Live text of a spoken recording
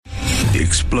the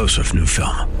explosive new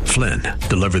film, Flynn,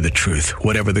 Deliver the Truth,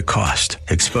 Whatever the Cost,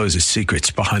 exposes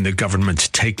secrets behind the government's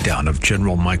takedown of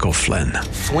General Michael Flynn.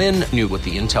 Flynn knew what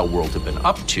the intel world had been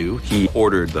up to. He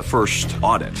ordered the first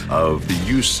audit of the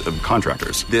use of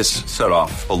contractors. This set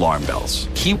off alarm bells.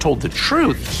 He told the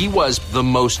truth. He was the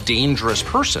most dangerous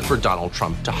person for Donald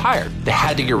Trump to hire. They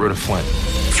had to get rid of Flynn.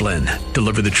 Flynn,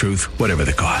 Deliver the Truth, Whatever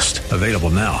the Cost. Available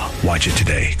now. Watch it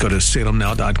today. Go to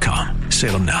salemnow.com.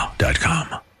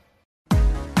 salemnow.com.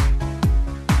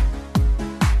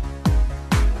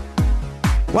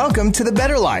 Welcome to The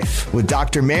Better Life with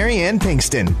Dr. Mary Ann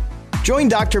Pinkston. Join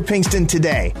Dr. Pinkston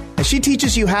today as she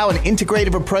teaches you how an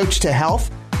integrative approach to health,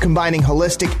 combining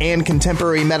holistic and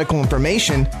contemporary medical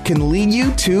information, can lead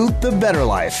you to the better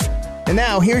life. And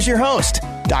now, here's your host,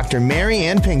 Dr. Mary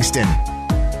Ann Pinkston.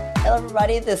 Hello,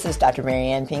 everybody. This is Dr. Mary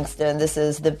Ann Pinkston. This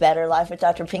is The Better Life with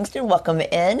Dr. Pinkston. Welcome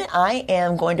in. I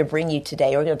am going to bring you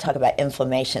today, we're going to talk about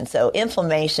inflammation. So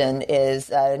inflammation is,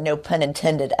 no pun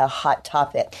intended, a hot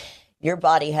topic. Your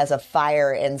body has a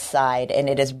fire inside, and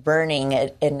it is burning,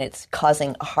 and it's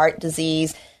causing heart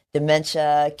disease,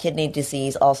 dementia, kidney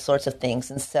disease, all sorts of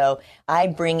things. And so I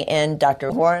bring in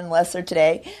Dr. Warren Lesser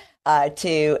today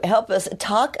to help us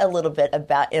talk a little bit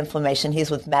about inflammation. He's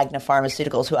with Magna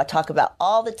Pharmaceuticals, who I talk about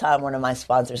all the time, one of my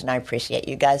sponsors, and I appreciate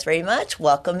you guys very much.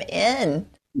 Welcome in.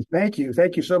 Thank you.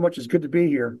 Thank you so much. It's good to be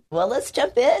here. Well, let's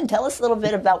jump in. Tell us a little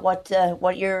bit about what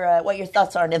your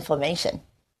thoughts are on inflammation.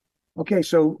 Okay,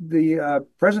 so the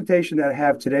presentation that I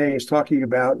have today is talking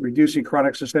about reducing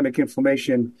chronic systemic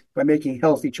inflammation by making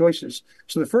healthy choices.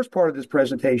 So the first part of this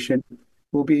presentation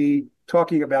will be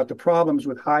talking about the problems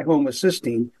with high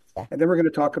homocysteine, and then we're going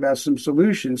to talk about some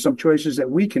solutions, some choices that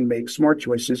we can make, smart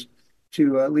choices,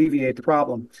 to alleviate the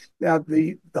problem. Now,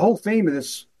 the whole theme of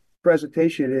this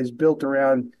presentation is built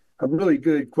around a really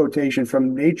good quotation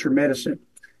from Nature Medicine.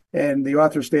 And the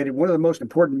author stated, one of the most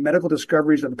important medical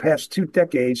discoveries of the past 2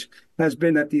 decades has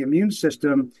been that the immune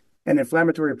system and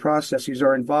inflammatory processes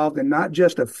are involved in not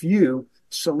just a few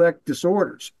select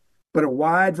disorders, but a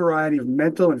wide variety of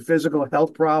mental and physical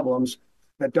health problems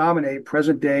that dominate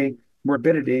present-day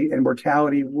morbidity and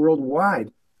mortality worldwide.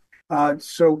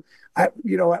 So,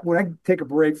 when I take a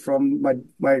break from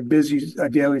my busy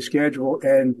daily schedule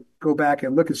and go back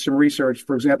and look at some research,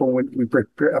 for example, when we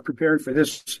preparing for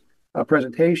this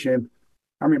presentation,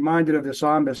 I'm reminded of the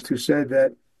psalmist who said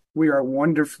that we are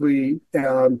wonderfully,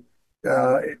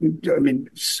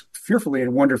 fearfully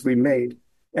and wonderfully made.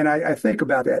 And I think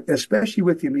about that, especially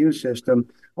with the immune system.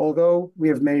 Although we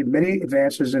have made many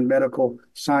advances in medical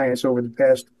science over the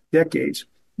past decades,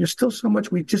 there's still so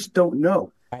much we just don't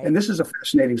know. Right. And this is a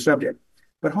fascinating subject.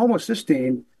 But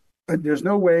homocysteine, there's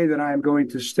no way that I am going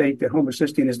to state that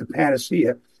homocysteine is the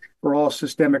panacea for all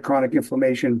systemic chronic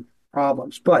inflammation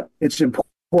problems, but it's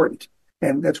important.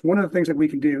 And that's one of the things that we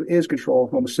can do is control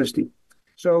homocysteine.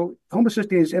 So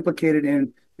homocysteine is implicated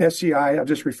in SCI. I'll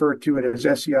just refer to it as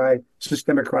SCI,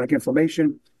 systemic chronic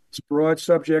inflammation. It's a broad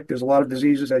subject. There's a lot of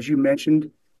diseases, as you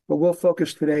mentioned, but we'll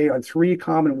focus today on 3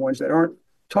 common ones that aren't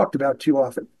talked about too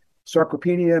often: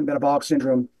 sarcopenia, metabolic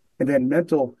syndrome, and then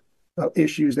mental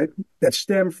issues that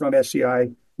stem from SCI,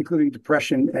 including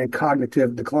depression and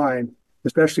cognitive decline,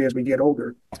 especially as we get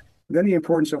older. Then the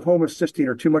importance of homocysteine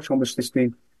or too much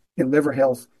homocysteine in liver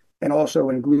health and also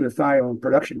in glutathione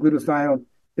production. Glutathione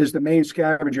is the main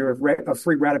scavenger of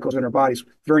free radicals in our bodies.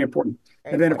 Very important.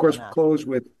 And then, of course, we'll close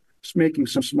with making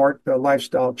some smart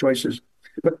lifestyle choices.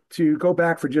 But to go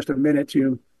back for just a minute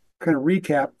to kind of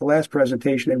recap the last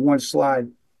presentation in one slide,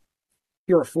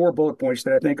 here are 4 bullet points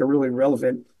that I think are really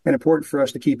relevant and important for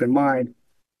us to keep in mind.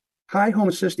 High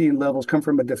homocysteine levels come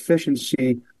from a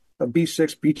deficiency of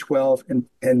B6, B12,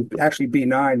 and actually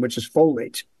B9, which is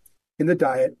folate, in the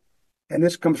diet. And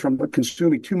this comes from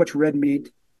consuming too much red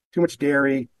meat, too much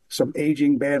dairy, some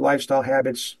aging, bad lifestyle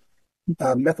habits,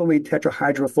 methylene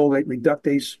tetrahydrofolate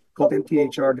reductase, called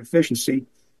MTHR deficiency.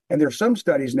 And there are some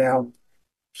studies now,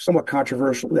 somewhat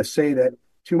controversial, that say that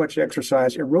too much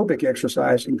exercise, aerobic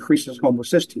exercise, increases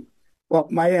homocysteine. Well,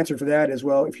 my answer for that is,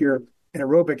 well, if you're an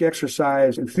aerobic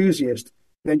exercise enthusiast,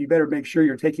 then you better make sure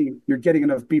you're getting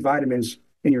enough B vitamins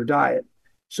in your diet.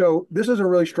 So this is a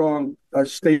really strong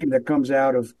statement that comes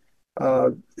out of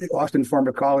Austin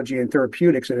Pharmacology and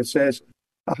Therapeutics, and it says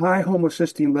a high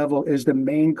homocysteine level is the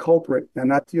main culprit, and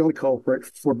not the only culprit,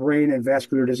 for brain and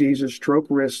vascular diseases, strokes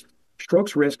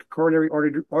risk, coronary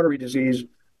artery disease,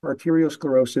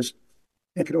 arteriosclerosis,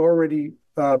 and can already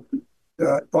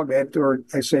augment, or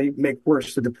I say make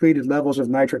worse, the depleted levels of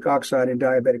nitric oxide in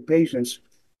diabetic patients,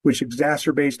 which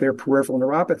exacerbates their peripheral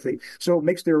neuropathy. So it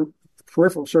makes their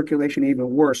peripheral circulation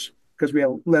even worse because we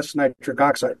have less nitric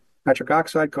oxide. Nitric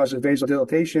oxide causes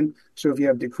vasodilatation. So if you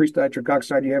have decreased nitric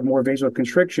oxide, you have more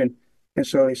vasoconstriction. And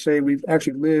so they say we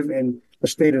actually live in a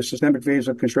state of systemic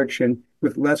vasoconstriction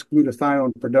with less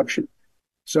glutathione production.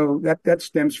 So that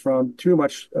stems from too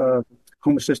much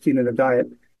homocysteine in the diet.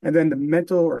 And then the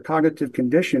mental or cognitive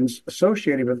conditions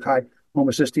associated with high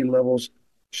homocysteine levels,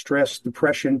 stress,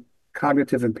 depression,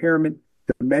 cognitive impairment,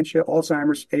 dementia,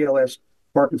 Alzheimer's, ALS,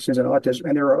 Parkinson's, and autism,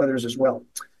 and there are others as well.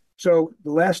 So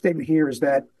the last statement here is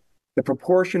that the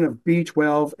proportion of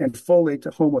B12 and folate to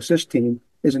homocysteine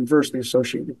is inversely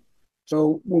associated.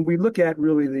 So when we look at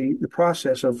really the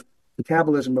process of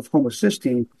metabolism of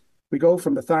homocysteine, we go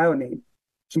from methionine.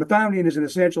 So methionine is an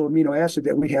essential amino acid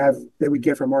that we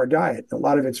get from our diet. A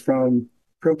lot of it's from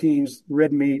proteins,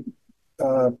 red meat,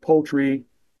 poultry,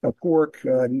 pork,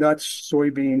 nuts,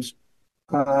 soybeans,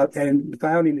 and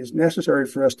methionine is necessary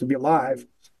for us to be alive.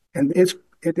 And it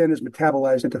then is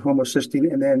metabolized into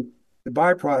homocysteine, and then the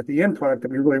byproduct, the end product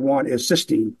that we really want is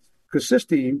cysteine, because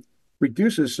cysteine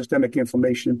reduces systemic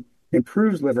inflammation,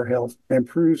 improves liver health, and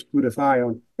improves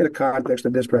glutathione in the context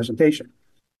of this presentation.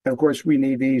 And of course, we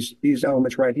need these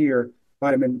elements right here: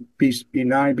 vitamin B9,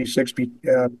 B6,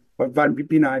 vitamin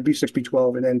B9, B6,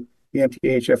 B12, and then the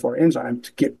MTHFR enzyme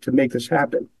to make this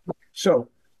happen. So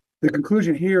the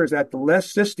conclusion here is that the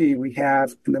less cysteine we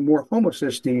have and the more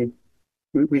homocysteine,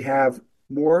 we have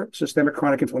more systemic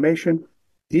chronic inflammation,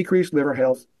 decreased liver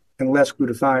health, and less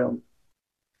glutathione.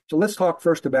 So let's talk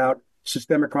first about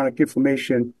systemic chronic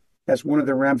inflammation as one of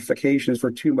the ramifications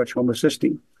for too much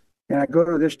homocysteine. And I go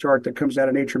to this chart that comes out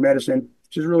of Nature Medicine,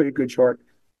 which is really a good chart.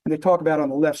 And they talk about on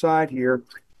the left side here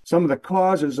some of the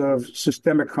causes of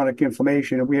systemic chronic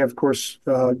inflammation. And we have, of course,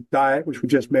 diet, which we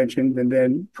just mentioned, and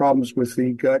then problems with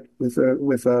the gut, with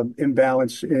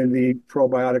imbalance in the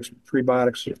probiotics,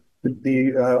 prebiotics,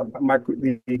 the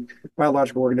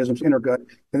biological organisms in our gut.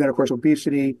 And then, of course,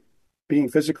 obesity, being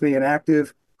physically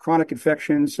inactive, chronic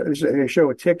infections. They show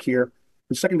a tick here.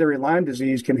 The secondary Lyme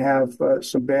disease can have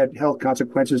some bad health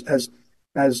consequences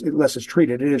unless it's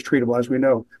treated. It is treatable, as we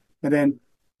know. And then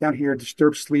down here,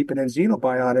 disturbed sleep, and then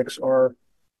xenobiotics are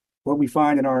what we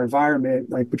find in our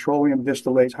environment, like petroleum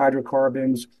distillates,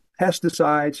 hydrocarbons,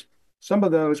 pesticides. Some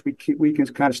of those we can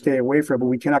kind of stay away from, but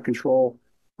we cannot control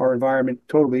our environment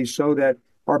totally, so that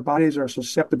our bodies are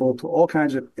susceptible to all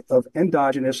kinds of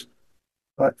endogenous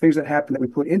things that happen that we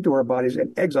put into our bodies,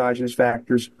 and exogenous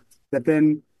factors that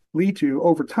then lead to,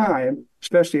 over time,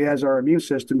 especially as our immune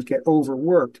systems get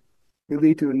overworked, they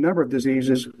lead to a number of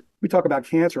diseases. We talk about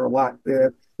cancer a lot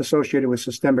associated with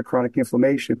systemic chronic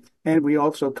inflammation. And we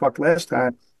also talked last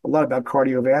time a lot about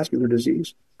cardiovascular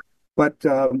disease. But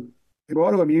in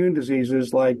autoimmune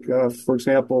diseases like, for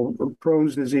example,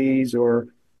 Crohn's disease or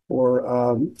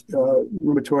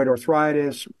rheumatoid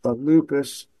arthritis,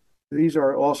 lupus, these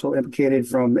are also implicated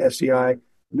from SCI.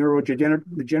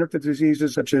 Neurodegenerative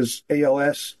diseases such as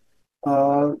ALS.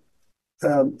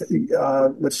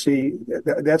 Let's see.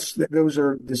 Those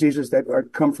are diseases that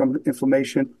come from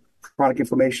inflammation, chronic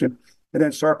inflammation, and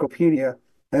then sarcopenia,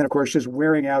 and then of course just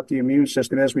wearing out the immune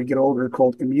system as we get older,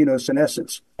 called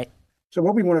immunosenescence. So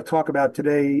what we want to talk about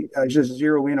today is just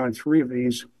zero in on three of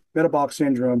these: metabolic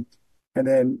syndrome, and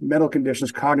then mental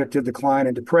conditions, cognitive decline,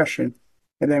 and depression,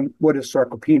 and then what is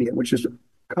sarcopenia, which is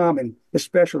common,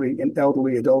 especially in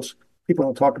elderly adults. People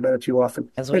don't talk about it too often.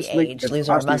 As we age, lose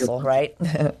our muscle, right?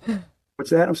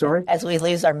 What's that? I'm sorry? As we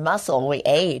lose our muscle, we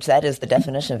age. That is the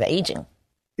definition of aging.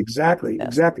 Exactly. Yes.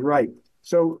 Exactly right.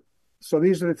 So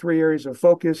these are the three areas of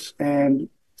focus. And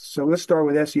so let's start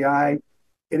with SEI.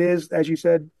 It is, as you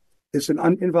said, it's an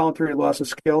involuntary loss of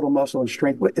skeletal muscle and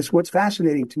strength. What's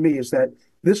fascinating to me is that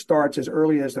this starts as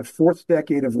early as the fourth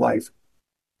decade of life.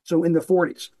 So in the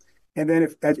 40s. And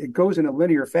then as it goes in a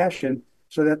linear fashion,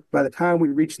 so that by the time we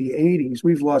reach the 80s,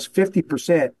 we've lost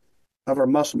 50% of our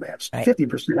muscle mass. Right.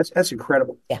 50%. That's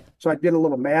incredible. Yeah. So I did a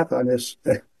little math on this.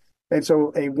 And so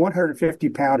a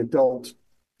 150-pound adult,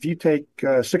 if you take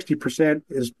 60%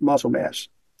 is muscle mass,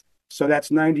 so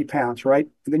that's 90 pounds, right?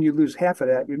 And then you lose half of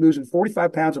that. You're losing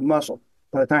 45 pounds of muscle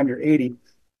by the time you're 80.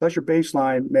 That's your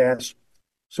baseline mass.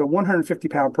 So a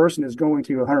 150-pound person is going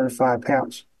to 105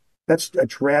 pounds. That's a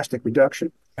drastic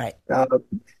reduction. Right.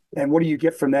 And what do you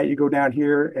get from that? You go down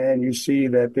here and you see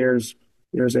that there's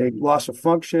a loss of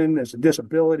function, there's a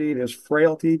disability, there's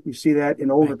frailty. You see that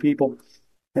in older people.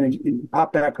 And you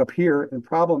pop back up here. And the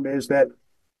problem is that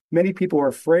many people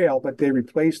are frail, but they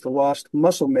replace the lost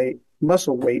muscle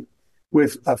weight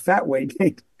with a fat weight.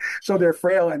 So they're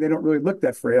frail and they don't really look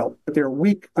that frail, but they're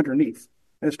weak underneath.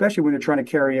 And especially when they're trying to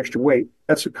carry extra weight,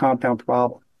 that's a compound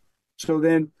problem. So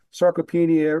then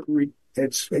sarcopenia,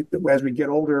 as we get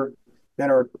older, then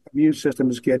our immune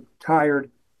systems get tired.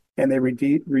 and they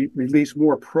release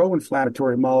more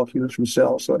pro-inflammatory molecules from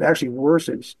cells. So it actually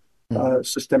worsens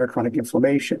systemic chronic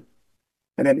inflammation.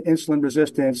 And then insulin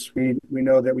resistance, we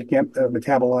know that we can't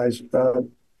metabolize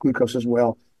glucose as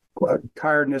well.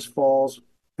 Tiredness falls,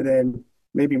 and then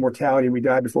maybe mortality, we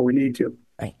die before we need to.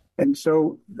 Right. And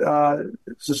so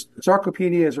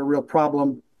sarcopenia is a real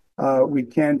problem. We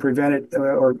can prevent it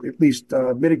or at least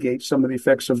mitigate some of the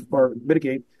effects or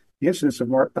mitigate the incidence of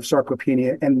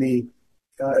sarcopenia and the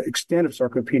extent of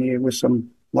sarcopenia with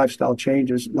some lifestyle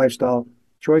changes, lifestyle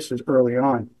choices early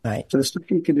on. Right. So the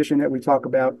second condition that we talk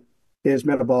about is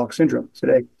metabolic syndrome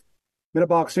today.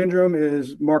 Metabolic syndrome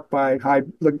is marked by high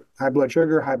blood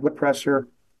sugar, high blood pressure,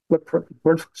 blood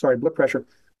pressure,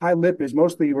 high lipids.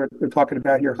 Mostly we're talking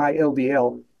about here high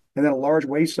LDL, and then a large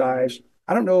waist size.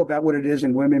 I don't know about what it is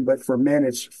in women, but for men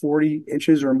it's 40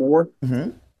 inches or more.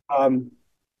 Mm-hmm.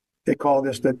 They call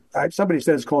this somebody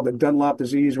said it's called the Dunlop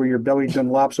disease, where your belly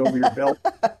Dunlops over your belt.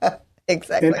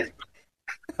 Exactly. And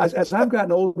as I've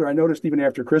gotten older, I noticed even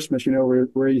after Christmas,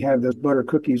 where you have those butter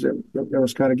cookies that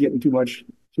was kind of getting too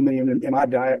many in my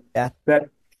diet. Yeah. That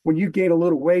when you gain a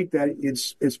little weight, that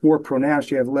it's more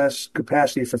pronounced. You have less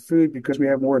capacity for food because we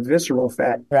have more visceral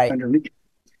fat underneath.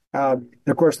 And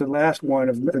of course, the last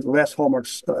hallmark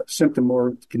symptom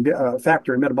or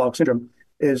factor in metabolic syndrome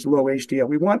is low HDL.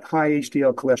 We want high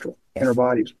HDL cholesterol in our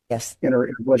bodies, in our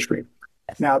bloodstream.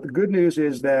 Yes. Now, the good news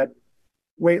is that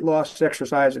weight loss,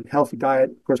 exercise, and healthy diet,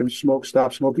 of course, if you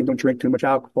stop smoking, don't drink too much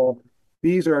alcohol.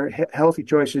 These are healthy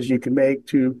choices you can make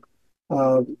to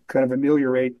kind of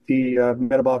ameliorate the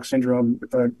metabolic syndrome,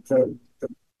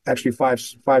 actually five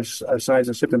signs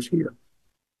and symptoms here.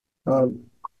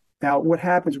 Now, what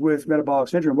happens with metabolic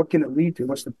syndrome? What can it lead to?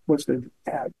 What's the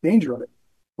danger of it?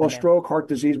 Well, stroke, heart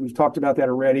disease, we've talked about that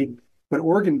already. But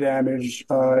organ damage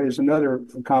is another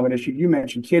common issue. You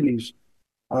mentioned kidneys.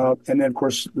 And then, of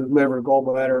course, the liver,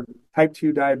 gallbladder, type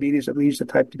 2 diabetes, that leads to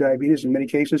type 2 diabetes in many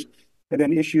cases, and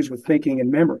then issues with thinking and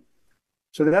memory.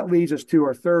 So that leads us to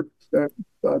our third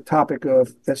topic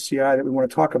of SCI that we want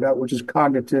to talk about, which is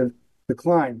cognitive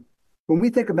decline. When we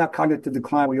think about cognitive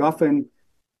decline, we often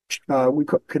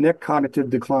connect cognitive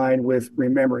decline with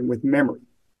remembering, with memory.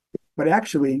 But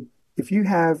actually, if we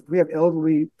have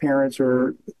elderly parents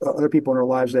or other people in our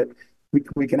lives that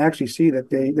we can actually see that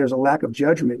there's a lack of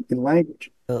judgment in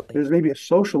language. Absolutely. There's maybe a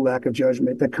social lack of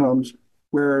judgment that comes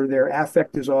where their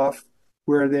affect is off,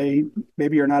 where they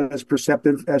maybe are not as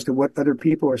perceptive as to what other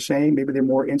people are saying. Maybe they're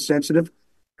more insensitive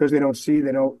because they're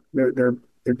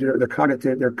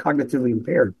cognitively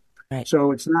impaired. Right.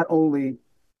 So it's not only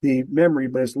the memory,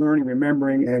 but it's learning,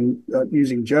 remembering, and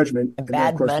using judgment. And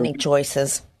bad money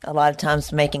choices. A lot of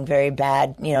times making very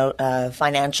bad,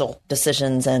 financial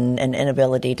decisions and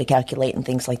inability to calculate and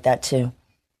things like that too.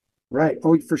 Right.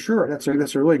 Oh, for sure. That's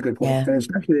a really good point. Yeah. And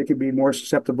especially they can be more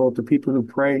susceptible to people who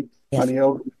prey on the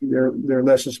elderly. They're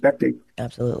less suspecting.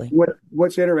 Absolutely.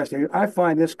 What's interesting, I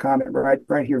find this comment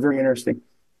right here very interesting,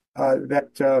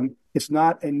 that it's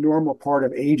not a normal part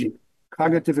of aging.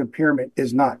 Cognitive impairment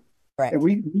is not. Right. And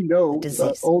we know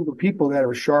older people that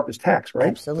are as sharp as tacks, right?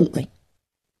 Absolutely.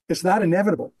 It's not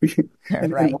inevitable.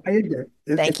 And why is it?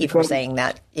 Thank you for saying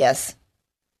that. Yes,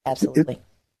 absolutely.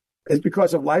 It's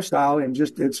because of lifestyle and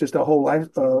it's just a whole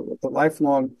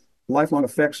lifelong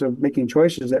effects of making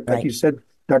choices that, like you said,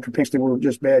 Dr. Pinkston, were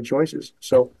just bad choices.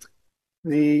 So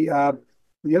the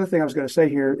other thing I was going to say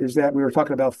here is that we were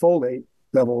talking about folate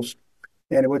levels,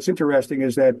 and what's interesting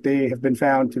is that they have been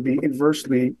found to be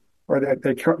inversely, or that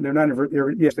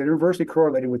they're inversely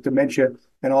correlated with dementia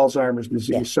and Alzheimer's disease.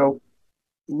 Yeah. So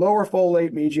lower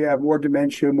folate means you have more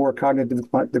dementia, more cognitive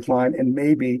decline, and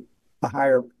maybe a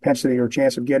higher propensity or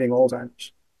chance of getting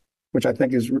Alzheimer's, which I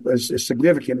think is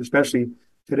significant, especially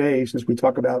today since we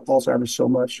talk about Alzheimer's so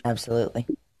much. Absolutely.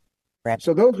 Right.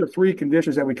 So those are three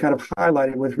conditions that we kind of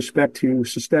highlighted with respect to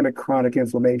systemic chronic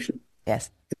inflammation.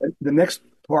 Yes. The next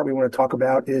part we want to talk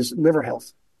about is liver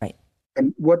health. Right.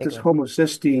 And what does too much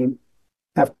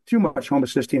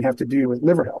homocysteine have to do with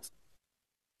liver health?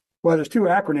 Well, there's two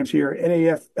acronyms here,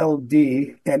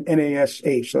 NAFLD and NASH.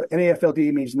 So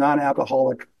NAFLD means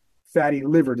non-alcoholic fatty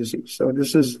liver disease. So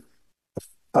this is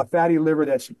a fatty liver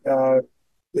that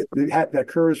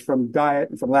occurs from diet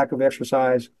and from lack of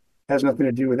exercise, has nothing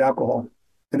to do with alcohol.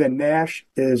 And then NASH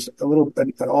is an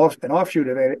offshoot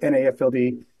of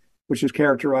NAFLD, which is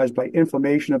characterized by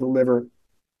inflammation of the liver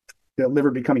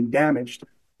becoming damaged,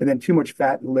 and then too much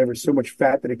fat in the liver, so much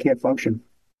fat that it can't function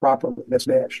properly. That's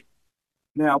NASH.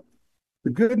 Now, the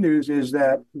good news is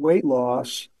that weight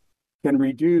loss can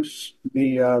reduce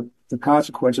the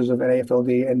consequences of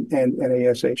NAFLD and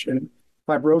NASH. And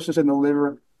fibrosis in the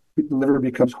liver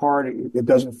becomes hard. It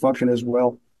doesn't function as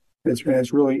well.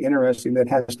 It's really interesting. That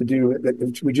has to do with that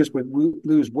if we just would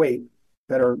lose weight,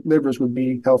 that our livers would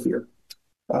be healthier.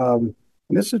 And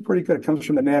this is pretty good. It comes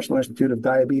from the National Institute of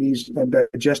Diabetes and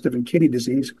Digestive and Kidney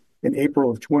Disease in April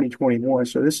of 2021.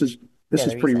 So this is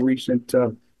pretty recent.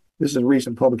 This is a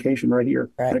recent publication right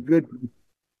here, right. And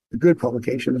a good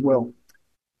publication as well,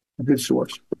 a good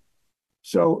source.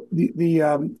 So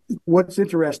the what's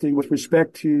interesting with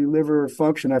respect to liver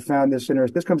function, I found this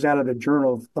interesting. This comes out of the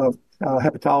Journal of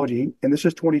Hepatology, and this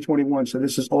is 2021. So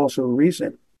this is also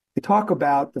recent. They talk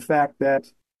about the fact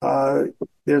that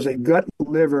there's a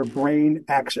gut-liver-brain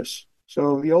axis.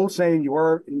 So the old saying, "You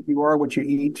are what you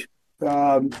eat."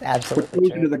 Absolutely. What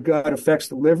goes into the gut affects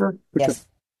the liver, which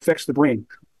affects the brain.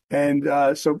 And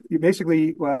so you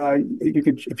basically,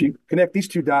 if you connect these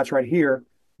two dots right here,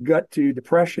 gut to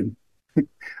depression.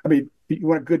 I mean, you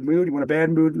want a good mood, you want a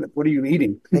bad mood. What are you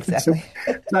eating? Exactly.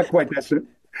 It's not quite that simple.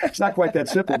 It's not quite that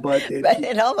simple, but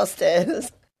it almost is.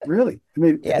 Really, I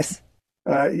mean, yes.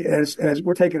 As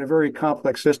we're taking a very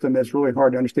complex system that's really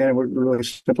hard to understand, we're really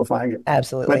simplifying it.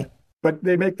 Absolutely. But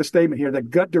they make the statement here that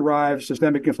gut-derived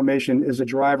systemic inflammation is a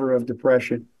driver of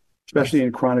depression, especially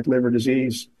in chronic liver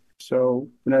disease. So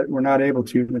we're not able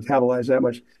to metabolize that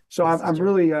much. So I'm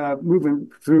really moving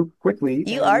through quickly.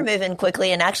 You are moving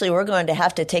quickly, and actually we're going to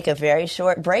have to take a very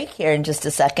short break here in just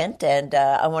a second. And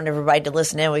I want everybody to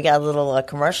listen in. We got a little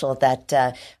commercial that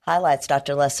highlights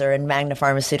Dr. Lesser and Magna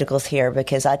Pharmaceuticals here,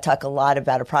 because I talk a lot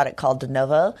about a product called De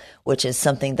Novo, which is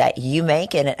something that you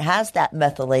make, and it has that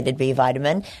methylated B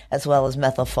vitamin as well as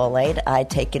methylfolate. I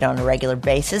take it on a regular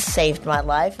basis, saved my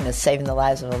life, and is saving the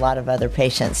lives of a lot of other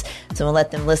patients. So we'll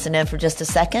let them listen in for just a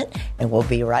second, and we'll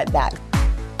be right back.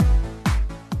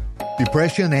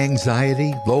 Depression,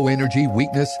 anxiety, low energy,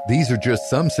 weakness, these are just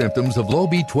some symptoms of low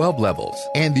B12 levels.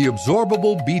 And the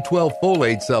absorbable B12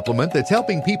 folate supplement that's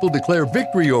helping people declare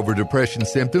victory over depression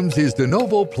symptoms is De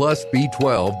Novo Plus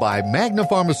B12 by Magna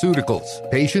Pharmaceuticals.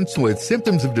 Patients with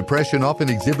symptoms of depression often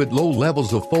exhibit low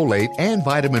levels of folate and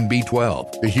vitamin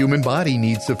B12. The human body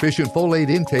needs sufficient folate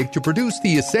intake to produce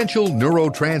the essential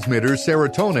neurotransmitters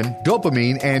serotonin,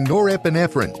 dopamine, and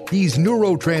norepinephrine. These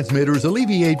neurotransmitters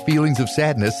alleviate feelings of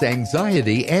sadness, anxiety,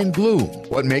 and gloom.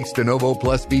 What makes De Novo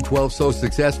Plus B12 so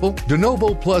successful? De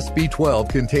Novo Plus B12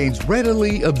 contains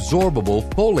readily absorbable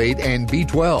folate and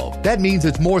B12. That means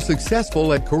it's more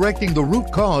successful at correcting the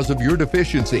root cause of your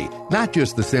deficiency, not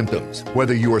just the symptoms.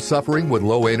 Whether you are suffering with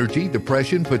low energy,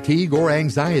 depression, fatigue, or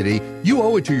anxiety, you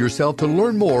owe it to yourself to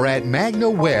learn more at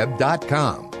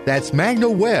magnaweb.com. That's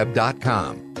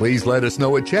magnaweb.com. Please let us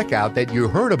know at checkout that you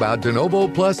heard about De Novo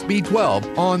Plus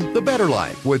B12 on The Better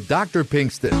Life with Dr.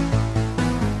 Pinkston.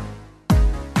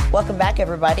 Welcome back,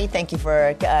 everybody. Thank you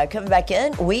for coming back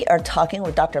in. We are talking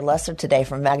with Dr. Lesser today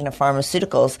from Magna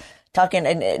Pharmaceuticals.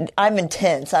 And I'm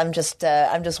intense. I'm just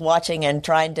watching and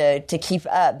trying to keep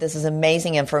up. This is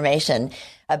amazing information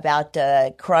about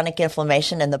chronic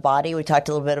inflammation in the body. We talked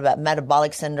a little bit about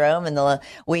metabolic syndrome, and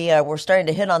we're starting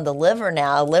to hit on the liver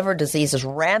now. Liver disease is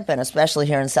rampant, especially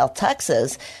here in South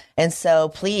Texas. And so,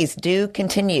 please do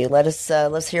continue.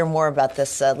 Let's hear more about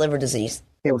this liver disease.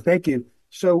 Okay, well, thank you.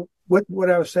 So, what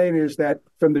I was saying is that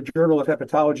from the Journal of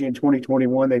Hepatology in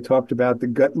 2021, they talked about the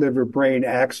gut-liver-brain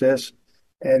axis,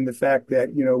 and the fact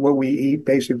that, what we eat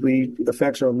basically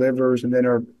affects our livers and then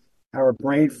our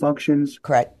brain functions.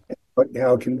 Correct. But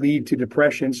how it can lead to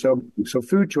depression. So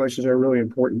food choices are really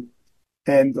important.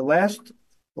 And the last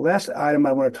item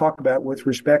I want to talk about with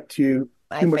respect to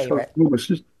my favorite.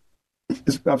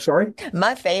 I'm sorry?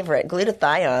 My favorite,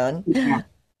 glutathione. Yeah.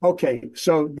 Okay,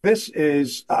 so this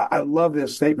is, I love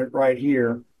this statement right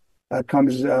here.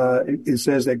 It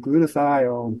says that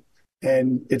glutathione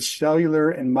and its cellular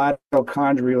and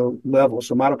mitochondrial level.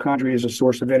 So mitochondria is a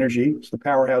source of energy. It's the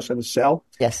powerhouse of the cell.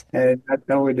 Yes. And not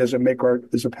only does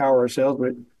it power our cells,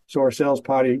 but so our cells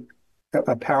power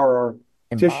our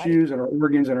tissues and our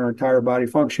organs and our entire body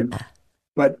function.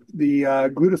 But the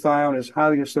glutathione is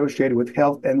highly associated with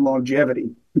health and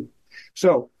longevity.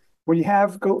 So when you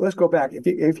let's go back.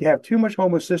 If you have too much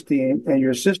homocysteine and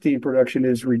your cysteine production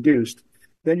is reduced,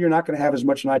 then you're not going to have as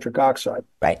much nitric oxide.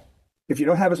 Right. If you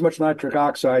don't have as much nitric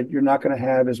oxide, you're not going to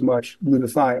have as much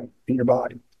glutathione in your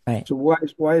body. Right. So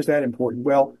why is that important?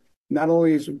 Well, not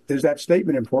only is that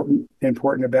statement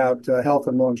important about health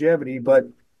and longevity, but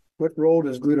what role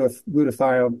does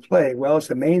glutathione play? Well, it's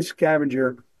the main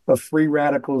scavenger of free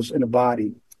radicals in the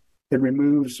body. It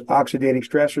removes oxidating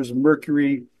stressors,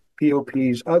 mercury,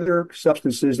 POPs, other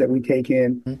substances that we take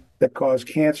in that cause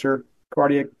cancer,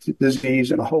 cardiac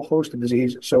disease, and a whole host of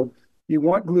diseases. So you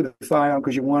want glutathione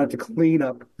because you want it to clean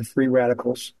up the free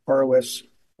radicals, ROS,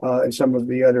 and some of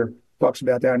the other talks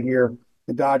about down here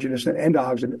endogenous and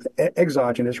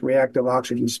exogenous reactive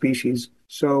oxygen species.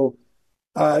 So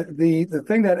the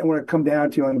thing that I want to come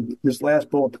down to on this last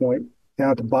bullet point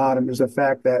down at the bottom is the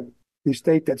fact that they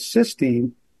state that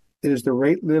cysteine is the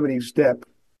rate-limiting step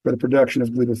for the production of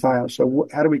glutathione. So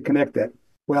how do we connect that?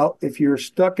 Well, if you're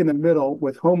stuck in the middle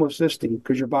with homocysteine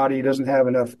because your body doesn't have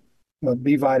enough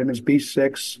B vitamins,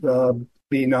 B6,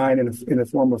 B9 in the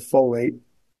form of folate,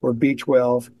 or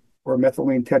B12, or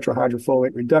methylene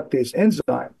tetrahydrofolate reductase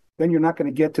enzyme, then you're not going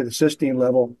to get to the cysteine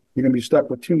level. You're going to be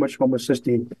stuck with too much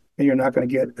homocysteine, and you're not going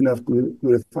to get enough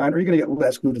glutathione, or you're going to get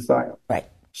less glutathione. Right.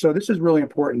 So this is really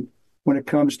important when it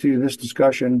comes to this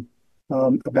discussion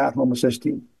about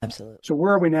homocysteine. Absolutely. So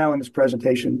where are we now in this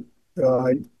presentation?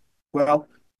 Well,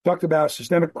 talked about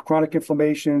systemic chronic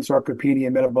inflammation,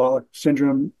 sarcopenia, metabolic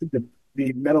syndrome,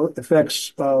 the mental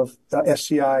effects of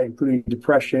SCI, including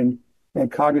depression and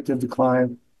cognitive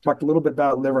decline. Talked a little bit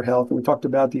about liver health, and we talked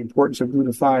about the importance of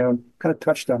glutathione, kind of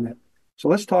touched on that. So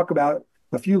let's talk about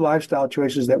a few lifestyle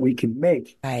choices that we can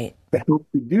make that help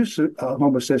reduce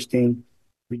homocysteine,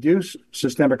 reduce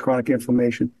systemic chronic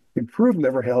inflammation, improve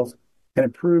liver health, and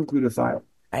improve glutathione.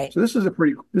 Right. So this is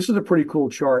a pretty cool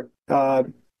chart.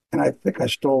 And I think I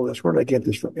stole this. Where did I get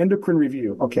this from? Endocrine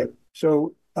Review. Okay.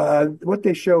 So what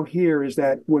they show here is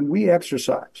that when we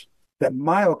exercise, that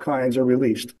myokines are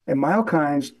released. And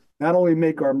myokines not only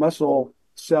make our muscle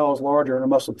cells larger and our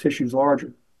muscle tissues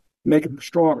larger, make us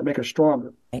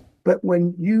stronger. Right. But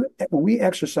when we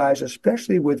exercise,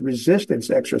 especially with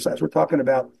resistance exercise, we're talking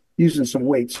about using some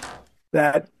weights,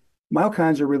 that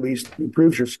myokines are released,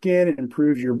 improves your skin, it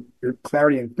improves your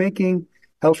clarity in thinking,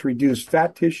 helps reduce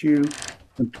fat tissue,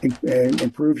 and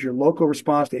improves your local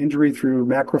response to injury through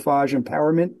macrophage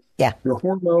empowerment. Yeah. Your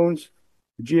hormones,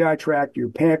 your GI tract, your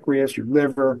pancreas, your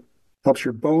liver, helps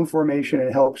your bone formation,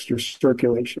 and helps your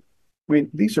circulation. I mean,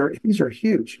 these are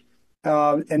huge.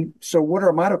 And so what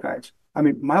are myokines?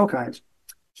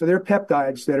 So they're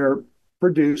peptides that are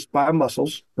produced by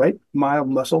muscles, right? Mild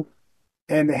muscle.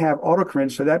 And they have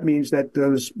autocrines. So that means that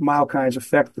those myokines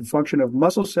affect the function of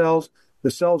muscle cells,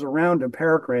 the cells around them,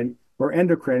 paracrine, or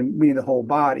endocrine, meaning the whole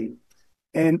body.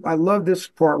 And I love this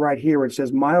part right here where it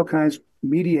says myokines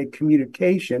mediate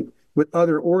communication with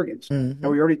other organs. Mm-hmm.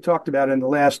 Now, we already talked about it in the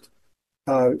last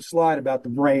slide about the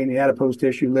brain, the adipose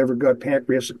tissue, liver, gut,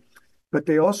 pancreas. But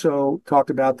they also talked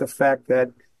about the fact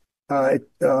that,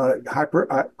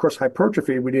 of course,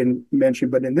 hypertrophy we didn't mention,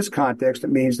 but in this context,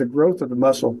 it means the growth of the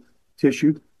muscle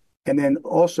tissue, and then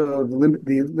also the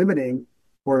limiting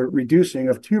or reducing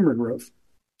of tumor growth.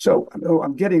 So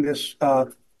I'm getting this.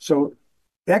 So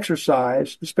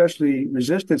exercise, especially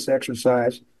resistance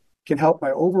exercise, can help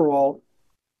my overall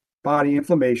body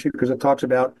inflammation because it talks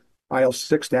about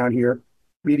IL-6 down here,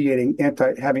 mediating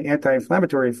having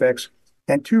anti-inflammatory effects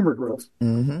and tumor growth.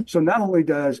 Mm-hmm. So not only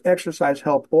does exercise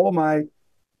help almost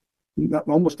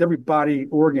every body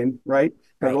organ, right?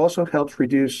 But it also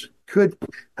could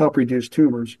help reduce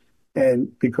tumors,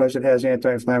 and because it has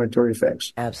anti-inflammatory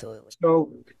effects. Absolutely.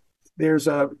 So there's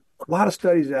a lot of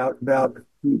studies out about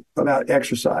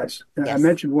exercise. And yes. I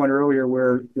mentioned one earlier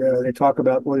where they talk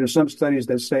about, well, there's some studies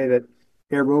that say that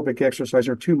aerobic exercise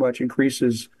or too much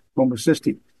increases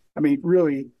homocysteine. I mean,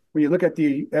 really, when you look at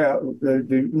the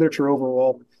literature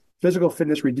overall, physical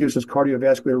fitness reduces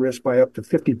cardiovascular risk by up to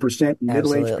 50% in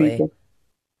middle-aged people.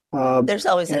 There's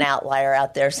always an outlier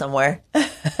out there somewhere.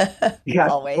 Yeah.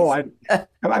 Always.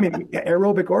 I mean,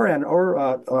 aerobic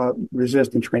or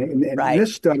resistance training. And right.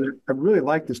 This study, I really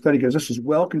like the study because this is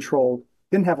well controlled.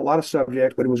 Didn't have a lot of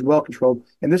subjects, but it was well controlled.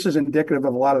 And this is indicative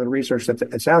of a lot of the research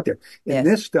that's out there. In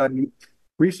this study,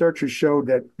 researchers showed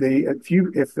that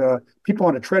if people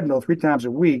on a treadmill 3 times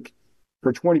a week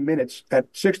for 20 minutes at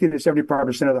 60 to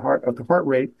 75% of the heart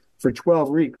rate for 12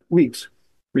 weeks,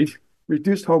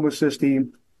 reduced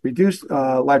homocysteine, reduced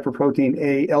lipoprotein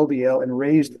A, LDL, and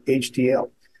raised HDL.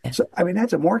 So, I mean,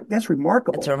 that's remarkable.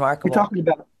 It's remarkable.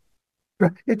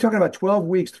 You're talking about 12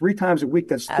 weeks, 3 times a week.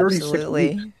 That's 36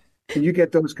 weeks. And you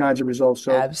get those kinds of results.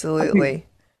 So absolutely.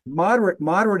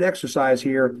 Moderate exercise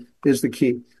here is the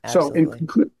key. Absolutely.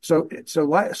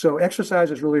 So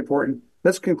exercise is really important.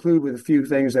 Let's conclude with a few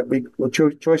things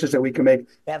choices that we can make.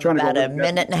 We have about a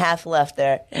minute and a half left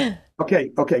there. Okay,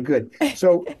 good.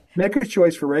 So make a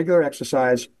choice for regular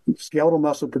exercise. Skeletal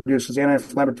muscle produces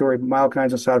anti-inflammatory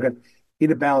myokines and cytokines.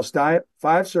 Eat a balanced diet,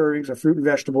 5 servings of fruit and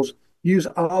vegetables. Use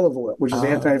olive oil, which is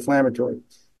anti-inflammatory.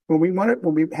 When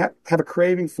we have a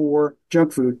craving for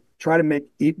junk food, try to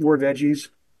eat more veggies,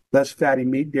 less fatty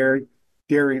meat,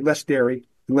 less dairy,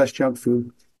 and less junk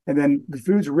food. And then the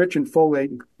foods rich in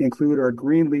folate include our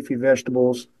green leafy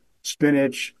vegetables,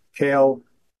 spinach, kale,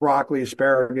 broccoli,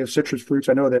 asparagus, citrus fruits.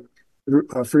 I know that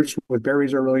Fruits with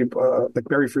berries are really, like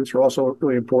berry fruits are also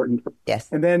really important. Yes.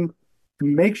 And then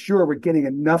make sure we're getting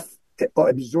enough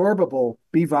absorbable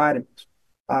B vitamins.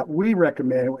 We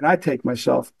recommend, when I take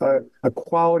myself, a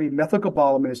quality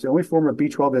methylcobalamin is the only form of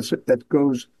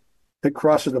B12 that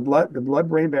crosses the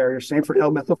blood-brain barrier. Same for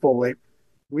L-methylfolate.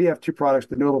 We have two products,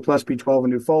 the Nova Plus B12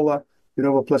 and Nufola. The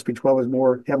Nova Plus B12 is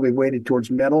more heavily weighted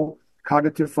towards mental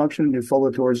cognitive function,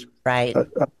 Nufola towards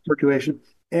circulation.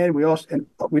 And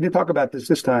we didn't talk about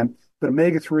this time, but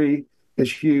omega-3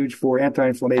 is huge for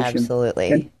anti-inflammation.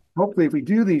 Absolutely. And hopefully, if we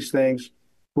do these things,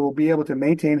 we'll be able to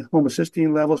maintain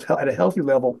homocysteine levels at a healthy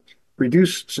level,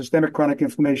 reduce systemic chronic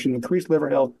inflammation, increase liver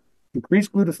health, increase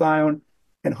glutathione,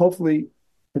 and hopefully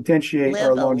potentiate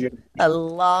our longevity. A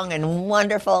long and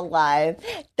wonderful life.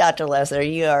 Dr. Lesser,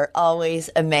 you are always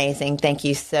amazing. Thank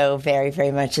you so very,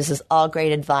 very much. This is all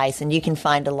great advice, and you can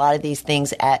find a lot of these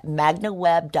things at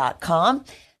magnaweb.com.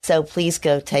 So please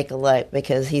go take a look,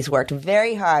 because he's worked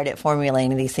very hard at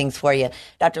formulating these things for you.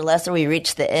 Dr. Lesser, we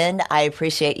reached the end. I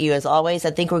appreciate you as always.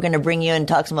 I think we're going to bring you in and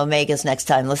talk some omegas next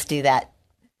time. Let's do that.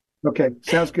 Okay,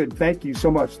 sounds good. Thank you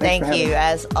so much. Thank you,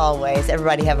 as always.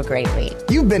 Everybody have a great week.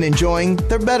 You've been enjoying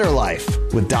The Better Life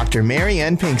with Dr.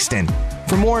 Marianne Pinkston.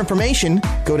 For more information,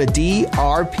 go to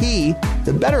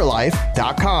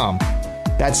drpthebetterlife.com.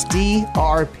 That's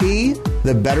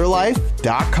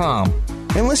drpthebetterlife.com.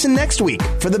 And listen next week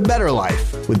for The Better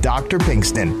Life with Dr.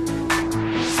 Pinkston.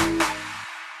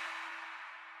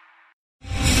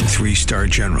 3-star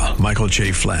General Michael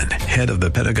J. Flynn, head of the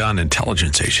Pentagon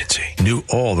Intelligence Agency, knew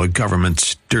all the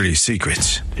government's dirty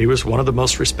secrets. He was one of the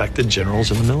most respected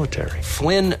generals in the military.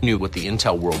 Flynn knew what the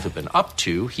intel world had been up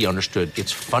to. He understood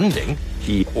its funding.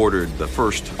 He ordered the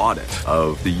first audit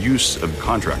of the use of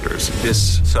contractors.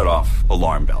 This set off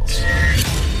alarm bells.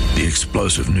 The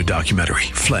explosive new documentary,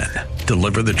 Flynn,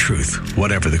 Deliver the Truth,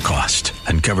 Whatever the Cost,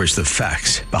 uncovers the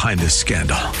facts behind this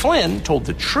scandal. Flynn told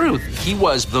the truth. He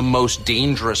was the most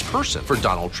dangerous person for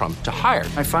Donald Trump to hire.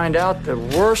 I find out the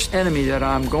worst enemy that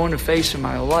I'm going to face in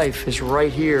my life is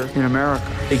right here in America.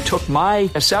 They took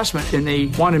my assessment and they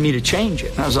wanted me to change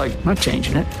it. And I was like, I'm not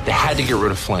changing it. They had to get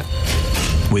rid of Flynn.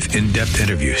 With in-depth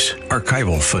interviews,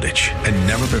 archival footage, and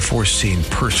never-before-seen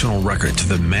personal records of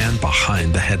the man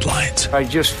behind the headlines. I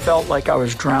just felt like I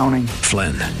was drowning.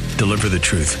 Flynn, Deliver the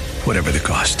Truth, Whatever the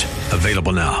Cost.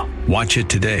 Available now. Watch it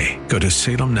today. Go to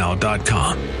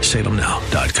salemnow.com.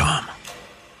 salemnow.com.